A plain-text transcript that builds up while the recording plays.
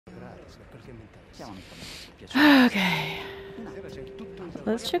Okay.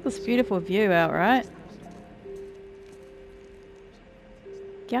 Let's check this beautiful view out, right?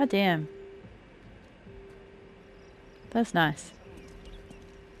 God damn. That's nice.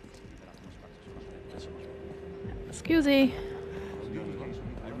 Scusi.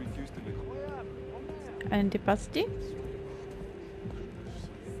 Antipasti?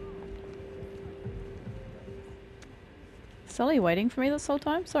 Sully waiting for me this whole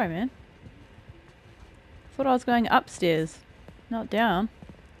time? Sorry, man. Thought I was going upstairs, not down.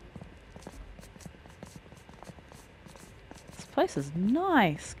 This place is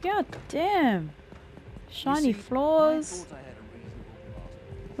nice. God damn. Shiny floors.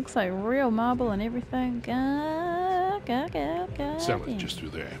 Looks like real marble and everything. God Cellar's just through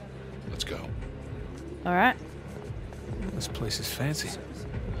there. Let's go. Alright. This place is fancy.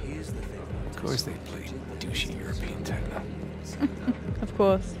 Of course they play douchey European techno. Of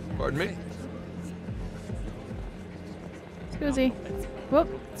course. Pardon me? Scusi. Whoop.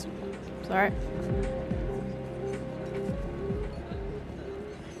 Sorry.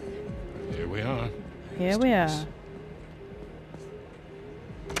 Here we are. Here we are.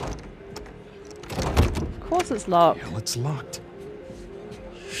 Of course it's locked. Hell, it's locked.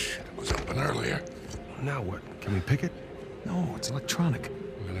 Shit, it was open earlier. Now what? Can we pick it? No, it's electronic.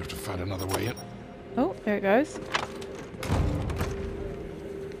 We're gonna have to find another way in. Oh, there it goes.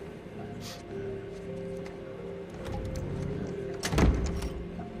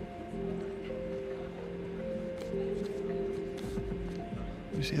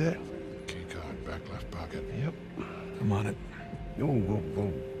 You see that? Key card, back left pocket. Yep. I'm on it. Whoa, whoa,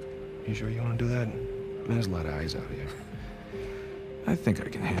 whoa. You sure you want to do that? There's a lot of eyes out here. I think I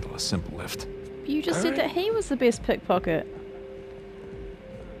can handle a simple lift. You just said that he was the best pickpocket.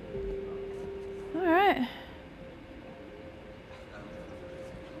 Alright.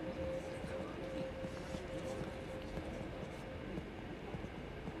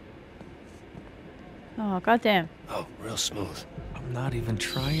 Oh, goddamn. Oh, real smooth. I'm not even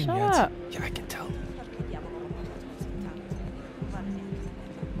trying Shut yet. up. Yeah, I can tell.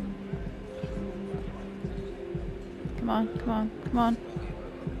 Come on, come on, come on.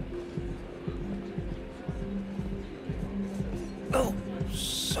 Oh,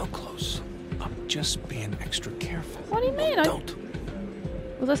 so close. I'm just being extra careful. What do you mean? Don't.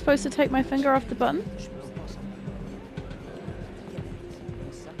 Was I supposed to take my finger off the button?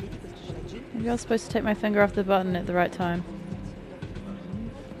 Maybe I was supposed to take my finger off the button at the right time.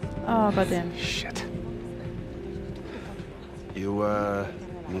 Oh, goddamn. Shit. You,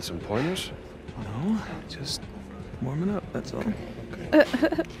 need some pointers? No, just warming up, that's all. Okay.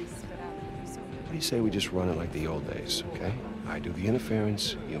 What do you say we just run it like the old days, okay? I do the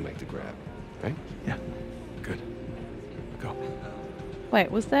interference, you make the grab, right? Yeah, good. Go.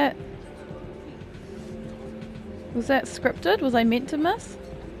 Wait, was that scripted? Was I meant to miss?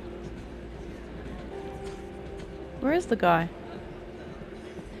 Where is the guy?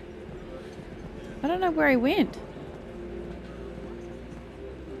 I don't know where he went.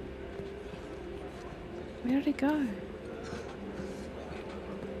 Where did he go?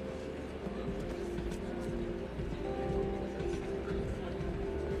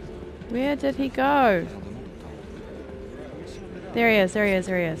 Where did he go? There he is, there he is,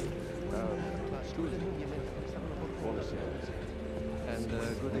 there he is.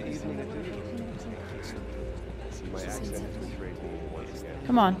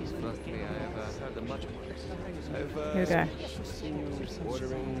 Come on. Here we go.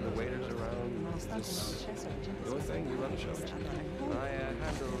 Ordering the waiters around. This your thing, you run the show. I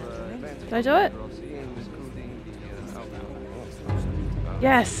handle Did I do it?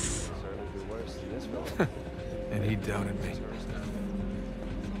 Yes. And he doubted me.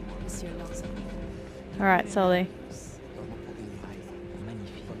 Alright, Sully.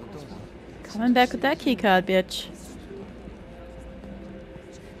 Coming back with that keycard, bitch.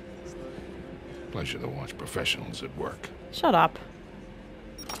 Pleasure to watch professionals at work. Shut up.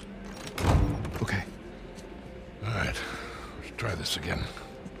 Okay. All right, let's try this again.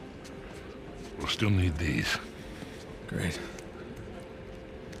 We'll still need these. Great.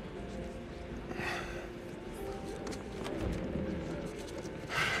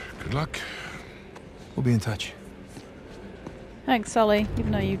 Good luck. We'll be in touch. Thanks, Sully,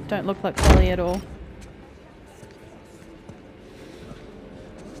 even though you don't look like Sully at all.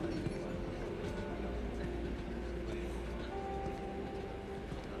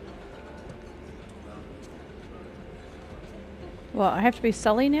 What, I have to be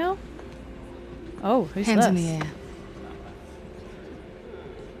Sully now? Oh, who's Hands this? in the air.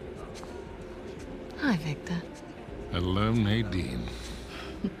 Hi, Victor. Hello, Nadine.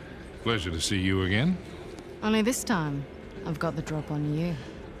 Pleasure to see you again. Only this time, I've got the drop on you.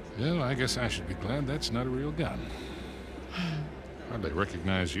 Well, I guess I should be glad that's not a real gun. Hardly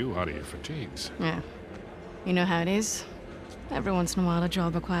recognize you out of your fatigues. Yeah. You know how it is. Every once in a while, a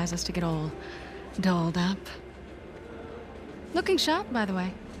job requires us to get all dolled up. Looking sharp, by the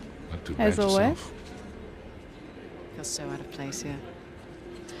way. Not too As bad always. yourself. Feels so out of place here.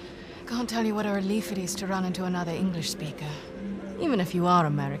 Can't tell you what a relief it is to run into another English speaker. Even if you are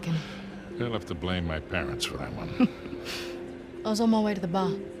American. You'll have to blame my parents for that one. I was on my way to the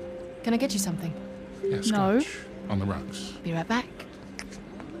bar. Can I get you something? Yeah, No. scotch. On the rocks. Be right back.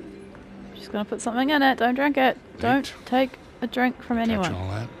 Just gonna put something in it. Don't drink it. Don't Nate. take a drink from Catch anyone. all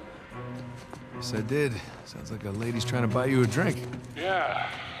that? Yes, I did. Sounds like a lady's trying to buy you a drink. Yeah,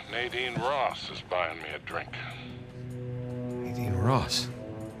 Nadine Ross is buying me a drink. Nadine Ross.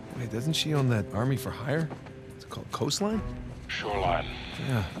 Wait, doesn't she own that Army for Hire? It's called Coastline? Shoreline.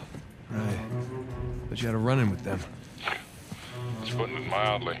 Yeah, right. But you had a run-in with them. It's putting it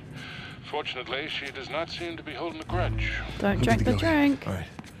mildly. Fortunately, she does not seem to be holding a grudge. Don't I'm drink good to the go. drink. All right.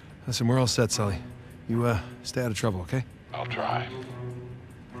 Listen, we're all set, Sully. You, stay out of trouble, okay? I'll try.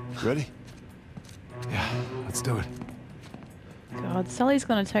 Ready? Yeah, let's do it. God, Sully's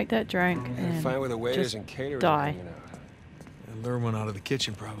gonna take that drink and Find where the waiters just and caterers die. are hanging out. And lure one out of the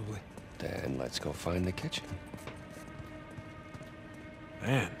kitchen, probably. Then let's go find the kitchen.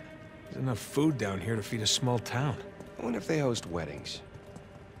 Man, there's enough food down here to feed a small town. I wonder if they host weddings.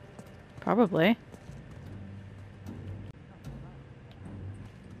 Probably.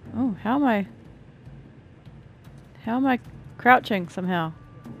 Oh, how am I crouching somehow?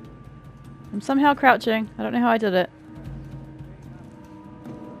 I'm somehow crouching. I don't know how I did it.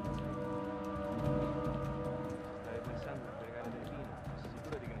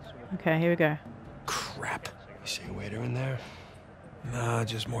 Okay, here we go. Crap. You see a waiter in there? Nah,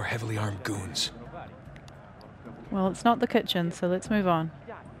 just more heavily armed goons. Well, it's not the kitchen, so let's move on.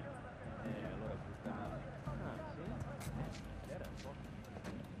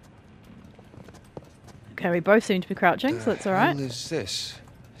 Okay, we both seem to be crouching, so that's alright. What is this?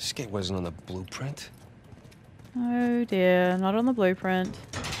 This gate wasn't on the blueprint. Oh dear, not on the blueprint.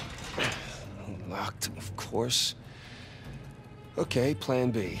 Locked, of course. Okay,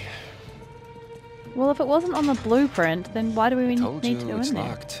 plan B. Well, if it wasn't on the blueprint, then why do we Told need to you go it's in there?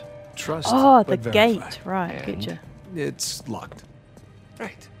 locked. Trust, Oh, the but verify. gate. Right, And- getcha. It's locked.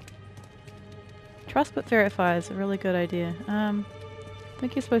 Right. Trust but verify is a really good idea. I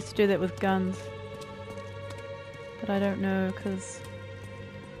think you're supposed to do that with guns. But I don't know, because...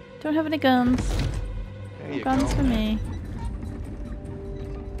 Don't have any guns. There No you guns go. for me.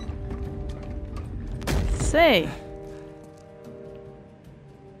 Let's see.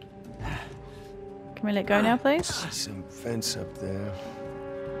 Can we let go now, please? See some fence up there.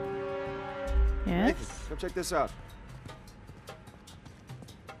 Yes. Come check this out.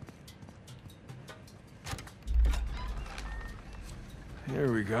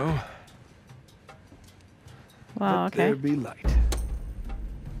 Here we go. Wow, Let there okay. be light.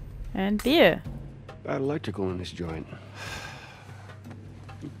 And beer. Bad electrical in this joint.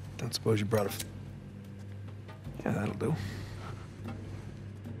 Don't suppose you brought a... Yeah, that'll do.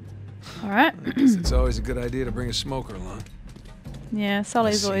 Alright. I guess it's always a good idea to bring a smoker along. Yeah,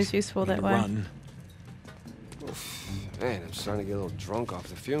 Sully's Let's see. always useful Need that to way. run. Man, I'm starting to get a little drunk off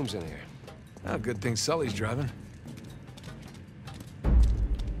the fumes in here. Ah, good thing Sully's driving.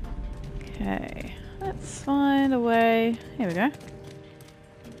 Okay. Let's find a way. Here we go.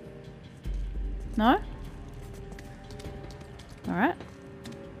 No? Alright.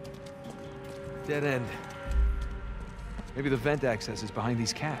 Dead end. Maybe the vent access is behind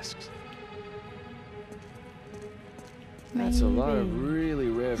these casks. That's a lot of Maybe. really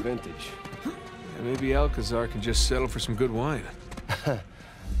rare vintage. Yeah, maybe Alcazar can just settle for some good wine.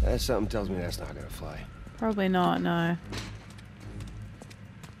 Something tells me that's not gonna fly. Probably not, no. Are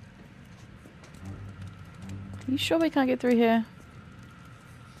you sure we can't get through here?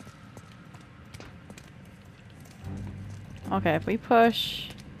 Okay, if we push,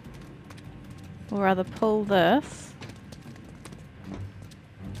 or rather pull this.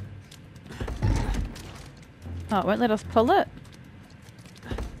 Oh, it won't let us pull it?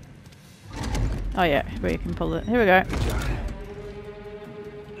 Oh yeah, we can pull it. Here we go.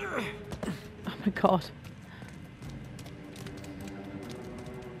 Oh my god.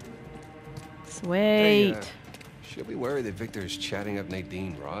 Sweet. Should we worry that Victor is chatting up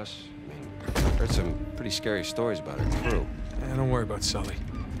Nadine Ross? I mean, I've heard some pretty scary stories about her crew. Don't worry about Sully.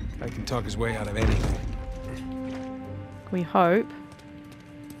 I can talk his way out of anything. We hope.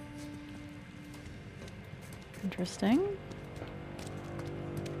 Interesting.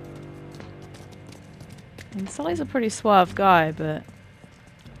 I mean, Sully's a pretty suave guy, but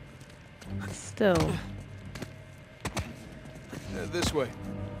still. This way.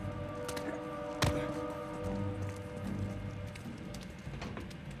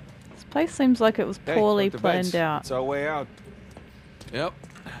 This place seems like it was poorly planned out. It's our way out. Yep.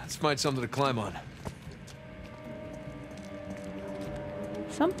 Let's find something to climb on.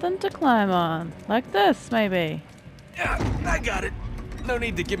 Something to climb on. Like this, maybe. Yeah, I got it. No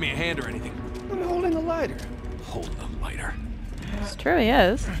need to give me a hand or anything. I'm holding a lighter. Holding a lighter. It's true, he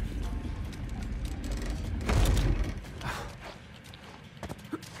is.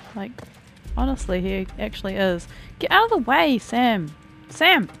 Like, honestly, he actually is. Get out of the way, Sam!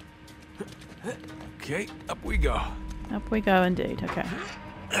 Sam! Okay, up we go. Up we go indeed, okay.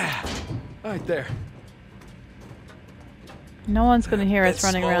 Right there. No one's gonna hear us That's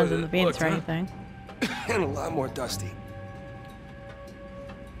running smaller around than in the it vents looked, or huh? anything. And a lot more dusty.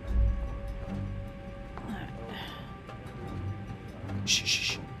 Shh,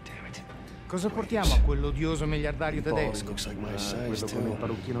 shh, shh. Damn it. Cosa portiamo a quell'odioso miliardario tedesco? Looks like my size, Quello con il too.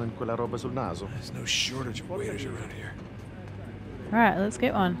 parrucchino e quella roba sul naso. There's no shortage of waiters around here. Alright, let's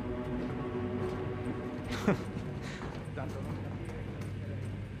get one.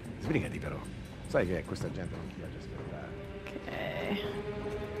 Sbrigati però. Sai che questa gente non piace aspettare. Okay.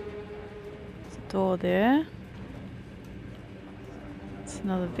 There's a door there. It's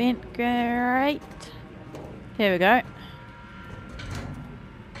another vent. Great. Here we go.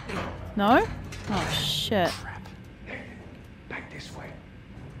 No? Oh shit. Back this way.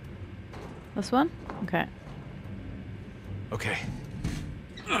 This one? Okay. Okay.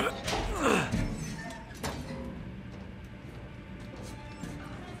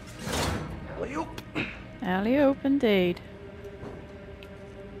 Alley-oop. Alley-oop indeed.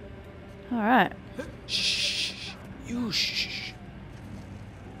 Alright. Shh. You shh.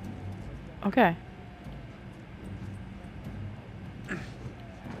 Okay.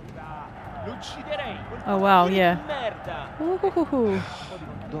 Oh wow, yeah. Ooh.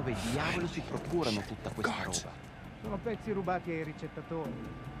 Dove diavolo si procurano tutta questa roba? Sono pezzi rubati ai ricettatori.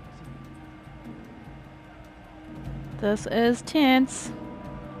 This is tense.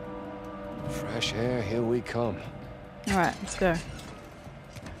 Fresh air, here we come. Alright, let's go.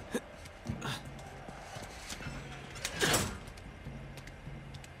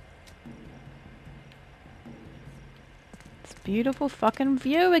 It's beautiful fucking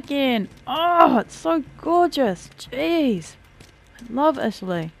view again. Oh, it's so gorgeous. Jeez. I love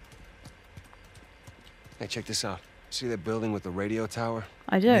Italy. Hey, check this out. See that building with the radio tower?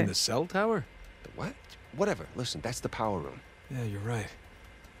 I You mean do. the cell tower? The what? Whatever. Listen, that's the power room. Yeah, you're right.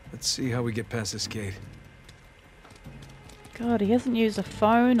 Let's see how we get past this gate. God, he hasn't used a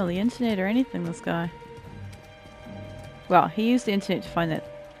phone or the internet or anything, this guy. Well, he used the internet to find that.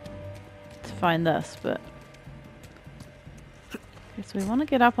 To find this, but. Okay, so we want to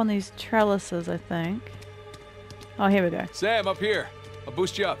get up on these trellises, I think. Oh, here we go. Sam, up here. I'll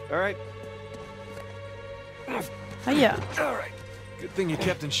boost you up. All right. Oh, yeah. All right. Good thing you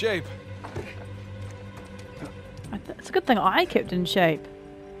kept in shape. It's a good thing I kept in shape.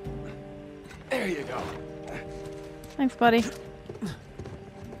 There you go. Thanks, buddy.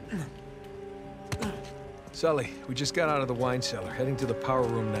 Sully, we just got out of the wine cellar, heading to the power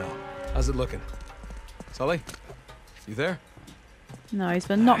room now. How's it looking? Sully? You there? No, he's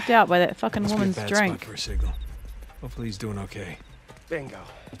been knocked out by that fucking Must be a woman's bad drink. spot for a signal. Hopefully he's doing okay. Bingo.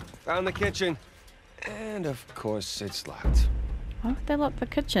 Found the kitchen. And of course, it's locked. Why would they lock the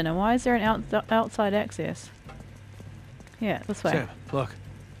kitchen, and why is there an outside access? Yeah, this way. Sam, look.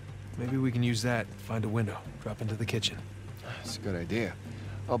 Maybe we can use that, find a window, drop into the kitchen. That's a good idea.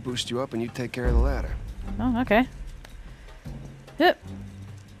 I'll boost you up and you take care of the ladder. Oh, okay. Yep.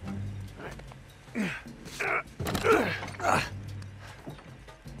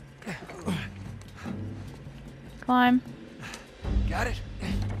 Climb. Got it?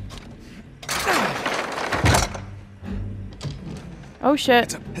 Oh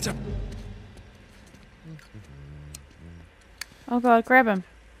shit. Heads up, heads up. Oh god, grab him.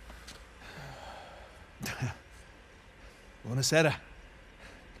 Buonasera.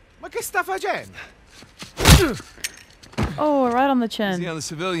 Ma che sta facendo? Oh, right on the Easy chin. on the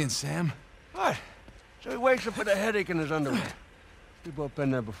civilians, Sam. What? So he wakes up with a headache in his underwear. We've both been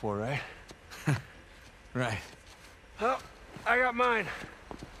there before, right? Right. Well, I got mine.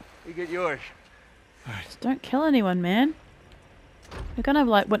 You get yours. Just don't kill anyone, man. We're gonna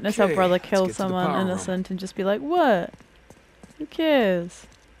like witness our Okay, brother let's kill get to the someone power room. innocent and just be like, what? Who cares?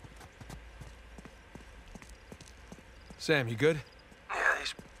 Sam, you good? Yeah,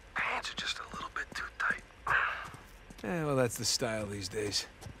 these pants are just a little bit too tight. Yeah, well, that's the style these days.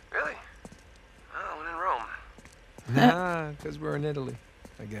 Really? Well, when in Rome. Nah, because we're in Italy.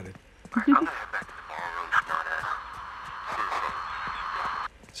 I get it. I'm gonna head back to the ballroom,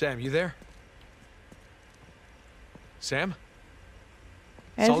 but, Sam, you there? Sam?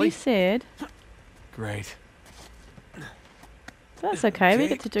 As Sully? you said. Great. That's okay. We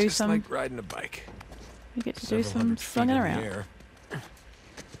get to do just some. like riding a bike. We get to do Several some hundred feet swinging in the around. air.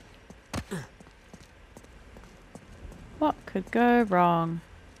 What could go wrong?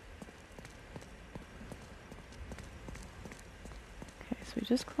 Okay, so we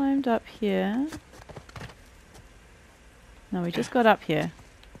just climbed up here. No, we just got up here.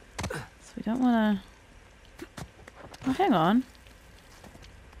 So we don't want to... Oh, hang on.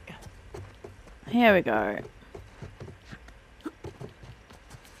 Here we go.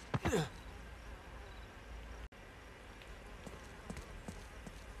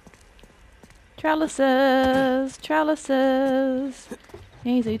 Trellises, trellises,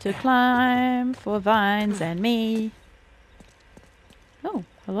 easy to climb for vines and me. Oh,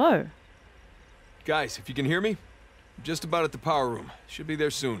 hello. Guys, if you can hear me, I'm just about at the power room. Should be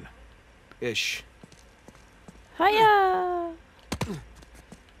there soon. Ish. Hiya!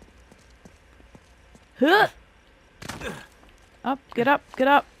 Huh. Up, get up, get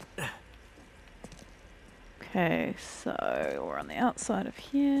up. Okay, so we're on the outside of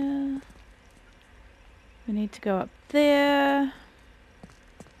here. We need to go up there.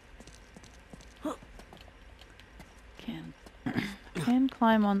 Can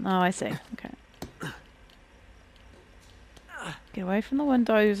climb on. Oh, I see. Okay. Get away from the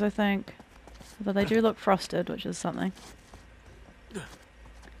windows, I think. Although they do look frosted, which is something.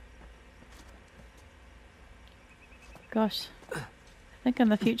 Gosh. I think in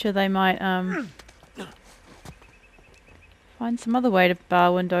the future they might find some other way to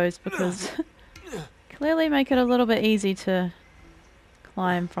bar windows, because clearly make it a little bit easy to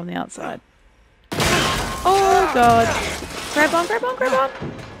climb from the outside. Oh god! Grab on, grab on, grab on!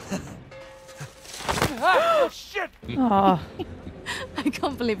 Oh, shit! Oh. I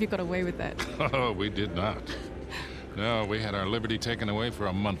can't believe you got away with that. Oh, we did not. No, we had our liberty taken away for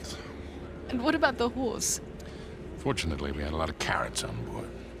a month. And what about the horse? Fortunately, we had a lot of carrots on board.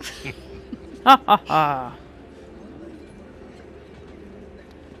 Ha ha ha!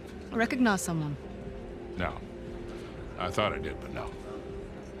 Recognize someone. No. I thought I did, but no.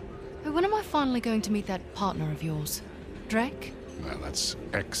 When am I finally going to meet that partner of yours? Drake? Well, that's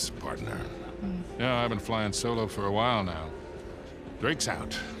ex-partner. Yeah, I've been flying solo for a while now. Drake's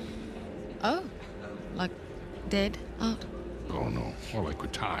out. Oh. Like dead out? Oh, no. More like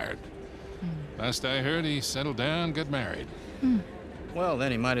retired. Last I heard, he settled down, got married. Well,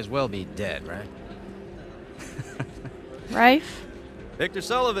 then he might as well be dead, right? Rafe? Victor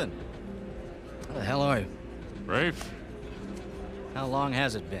Sullivan! How the hell are you? Rafe? How long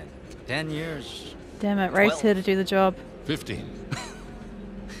has it been? 10 years? Damn it, Rafe's here to do the job. 15.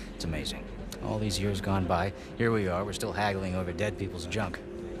 It's amazing. All these years gone by, here we are, we're still haggling over dead people's junk.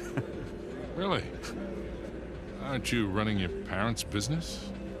 Really? Aren't you running your parents' business?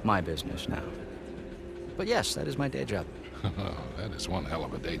 My business now. But yes, that is my day job. Oh, that is one hell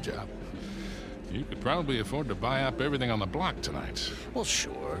of a day job. You could probably afford to buy up everything on the block tonight. Well,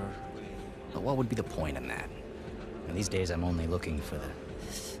 sure. But what would be the point in that? And these days I'm only looking for the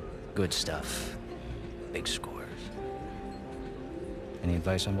good stuff. Big scores. Any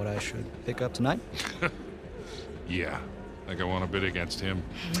advice on what I should pick up tonight? Yeah, I think I want to bid against him.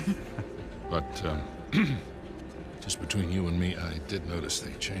 But, just between you and me, I did notice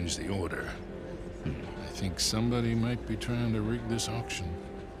they changed the order. I think somebody might be trying to rig this auction.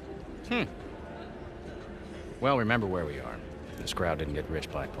 Well, remember where we are. This crowd didn't get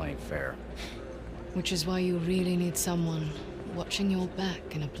rich by playing fair. Which is why you really need someone watching your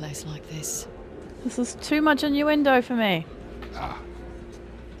back in a place like this. This is too much innuendo for me. Ah.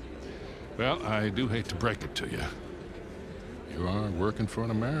 Well, I do hate to break it to you. You are working for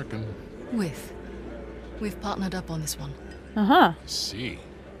an American. We've partnered up on this one. Uh-huh. I see.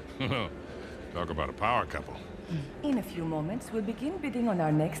 Talk about a power couple. In a few moments, we'll begin bidding on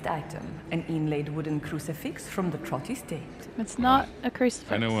our next item, an inlaid wooden crucifix from the Trott estate. It's not a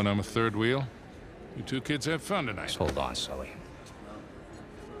crucifix. I know when I'm a third wheel. You two kids have fun tonight. Just hold on, Sully.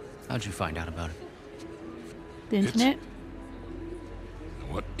 How'd you find out about it? The internet?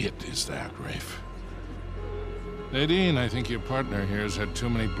 What it is that, Rafe? Nadine, I think your partner here has had too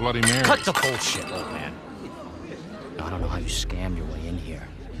many Bloody Marys. Cut the bullshit, old man. Now, I don't know how you scam your way in here,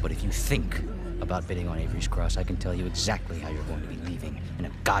 but if you think about bidding on Avery's Cross, I can tell you exactly how you're going to be leaving in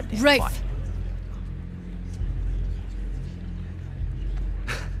a goddamn Rafe! fight.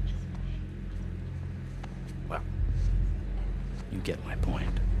 Well, you get my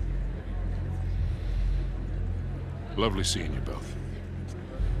point. Lovely seeing you both.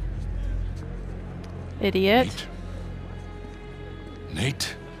 Idiot.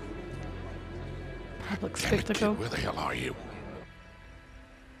 Nate? Public Damn it, spectacle. kid, where the hell are you?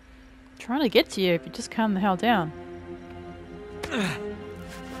 Trying to get to you if you just calm the hell down.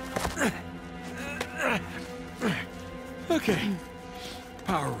 Okay.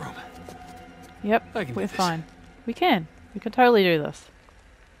 Power room. Yep, I can do we're this. fine. We can. We can totally do this.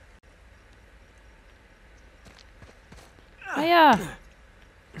 Hiya!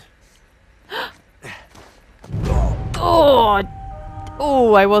 Oh!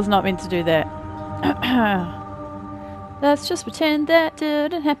 Oh, I was not meant to do that. Let's just pretend that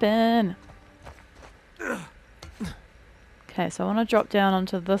didn't happen. Okay, so I want to drop down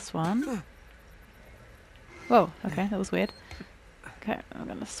onto this one. Whoa, okay, that was weird. Okay, I'm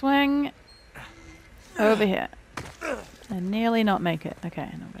gonna swing over here. And nearly not make it. Okay,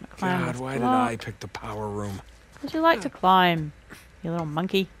 and I'm gonna climb God, this why did block. I pick the power room? Would you like to climb, you little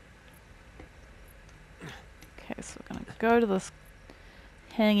monkey? Okay, so we're gonna go to this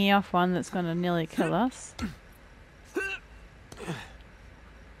hangy off one that's gonna nearly kill us.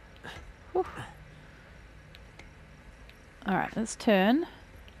 Whew. Alright, let's turn.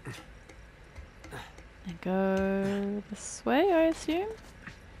 And go this way, I assume?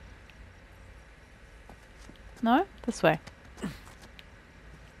 No? This way.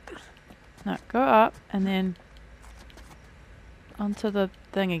 No, go up and then onto the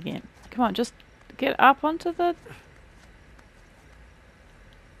thing again. Come on, just get up onto the...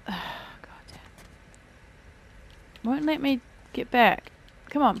 God damn. Won't let me get back.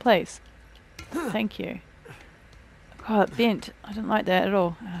 Come on, please. Thank you. Oh, it bent. I didn't like that at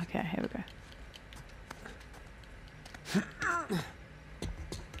all. Okay, here we go.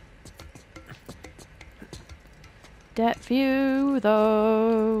 That view,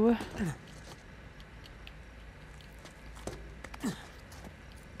 though.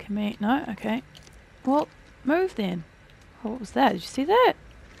 Can we? No? Okay. Well, move then. Oh, what was that? Did you see that?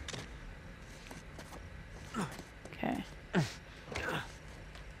 Okay.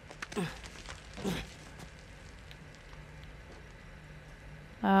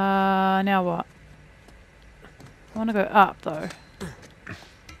 Now what? I want to go up, though.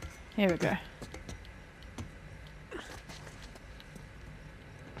 Here we go.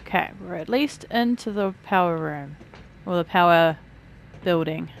 Okay, we're at least into the power room. Or the power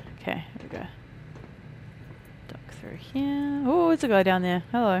building. Okay, here we go. Duck through here. Oh, there's a guy down there.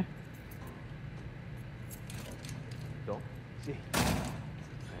 Hello. Sì.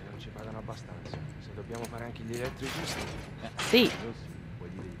 Non ci pagano abbastanza. Se dobbiamo fare anche gli elettricisti. Sì.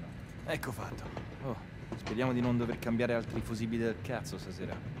 Ecco fatto. Oh, speriamo di non dover cambiare altri fusibili del cazzo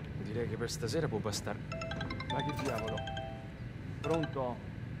stasera. Direi che per stasera può bastare. Ma che diavolo? Pronto?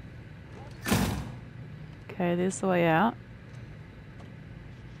 Okay, there's the way out.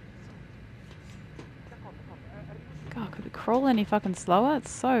 God, could we crawl any fucking slower?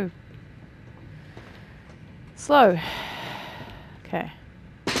 It's so slow. Okay.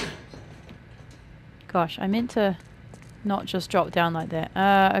 Gosh, I meant to not just drop down like that.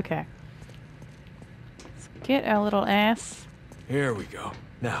 Okay. Let's get our little ass. Here we go.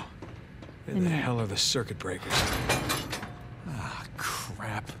 Now, where the hell are the circuit breakers? Ah,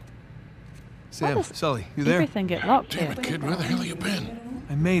 crap. Sam, Sully, you there? Everything get locked Damn here. it, kid, where the hell have you been?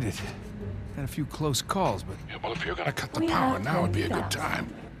 I made it. Had a few close calls, but... Yeah, well, if you're gonna cut the power, now would be a good time.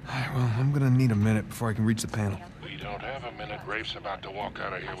 Well, I'm gonna need a minute before I can reach the panel. We don't have a minute. Rafe's about to walk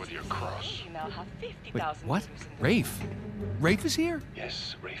out of here with your cross. Wait, what? Rafe? Rafe is here?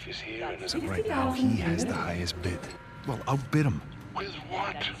 Yes, Rafe is here and is Right now, he has the highest bid. Well, outbid him. With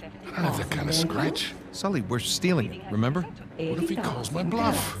what? I don't have that kind of scratch. Sully, we're stealing it, remember? What if he calls my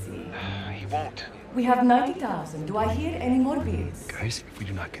bluff? He won't. We have 90,000. Do I hear any more bids? Guys, if we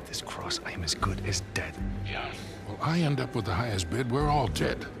do not get this cross, I am as good as dead. Yeah. Well, I end up with the highest bid. We're all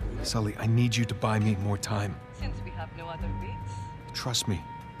dead. Sully, I need you to buy me more time. Since we have no other bids. Trust me.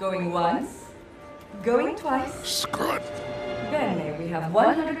 Going once. Going twice. Screw it. Bene, we have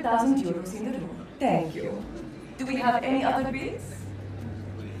 100,000 euros in the room. Thank you. Do we have any other bids?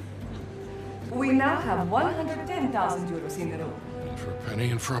 We now have 110,000 euros in the room. For a penny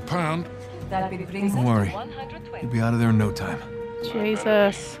and for a pound. That bid brings Don't us worry. to 120. You'll be out of there in no time.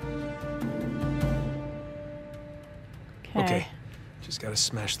 Jesus. Okay. Just gotta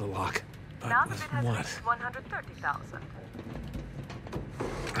smash the lock. But Now the bid has what? reached 130,000.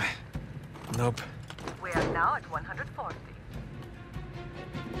 Nope. We are now at 140.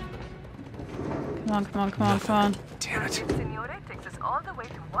 Come on, come on, come on, come on. Damn it. Signore takes us all the way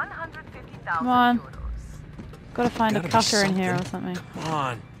to 150,000 Come on. euros. Gotta find a Gotta be cutter in here or something. Come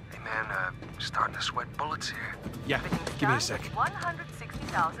on. Hey man, starting to sweat bullets here. Yeah, give me a sec.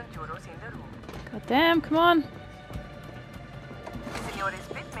 160,000 euros in the room. God damn, come on. Signore's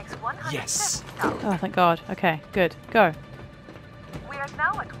bid makes 170,000. Yes. Oh, thank God. Okay, good. Go. We are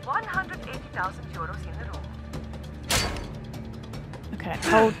now at 180,000 euros in the room. Okay,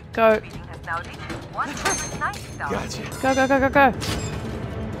 hold, go. Bidding has now reached 190,000. Gotcha. Go, go, go, go, go.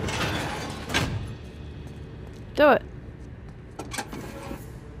 Do it.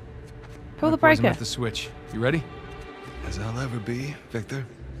 Pull the My boys, I'm breaker. at the switch. You ready? As I'll ever be, Victor.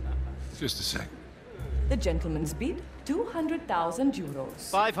 Just a sec. The gentleman's bid, 200,000 euros.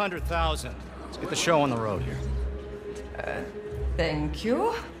 500,000. Let's get the show on the road here. Thank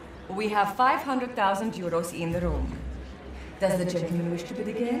you. We have 500,000 euros in the room. Does the gentleman wish to bid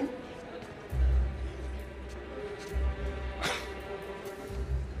again?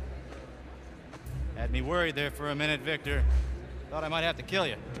 Had me worried there for a minute, Victor. Thought I might have to kill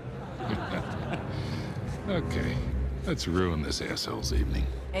you. Okay, let's ruin this asshole's evening.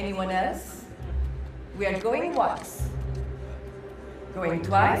 Anyone else? We are going once. Going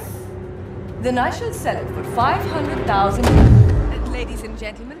twice? Then I shall sell it for 500,000. Ladies and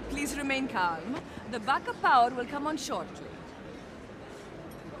gentlemen, please remain calm. The backup power will come on shortly.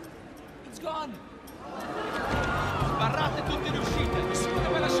 It's gone! Sbarrate tutte le uscite! Nessuno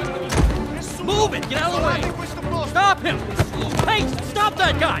deve lasciare la Move it! Get out of the way! Stop him! Hey! Stop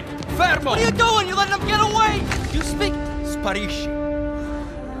that guy! Fermo! What are you doing? You letting him get away! You speak... Sparisci.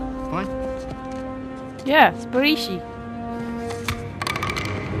 Fine? Yeah, Sparishi.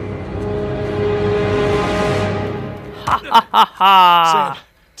 Ha ha ha ha! Sam,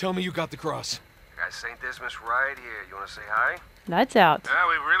 tell me you got the cross. Got St. Dismas right here. You want to say hi? Lights out. Yeah,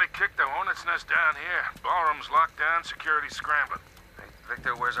 we really kicked the hornet's nest down here. Ballroom's locked down, security's scrambling. Hey,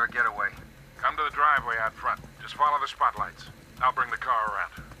 Victor, where's our getaway? Come to the driveway out front. Just follow the spotlights. I'll bring the car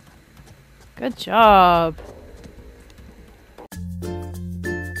around. Good job.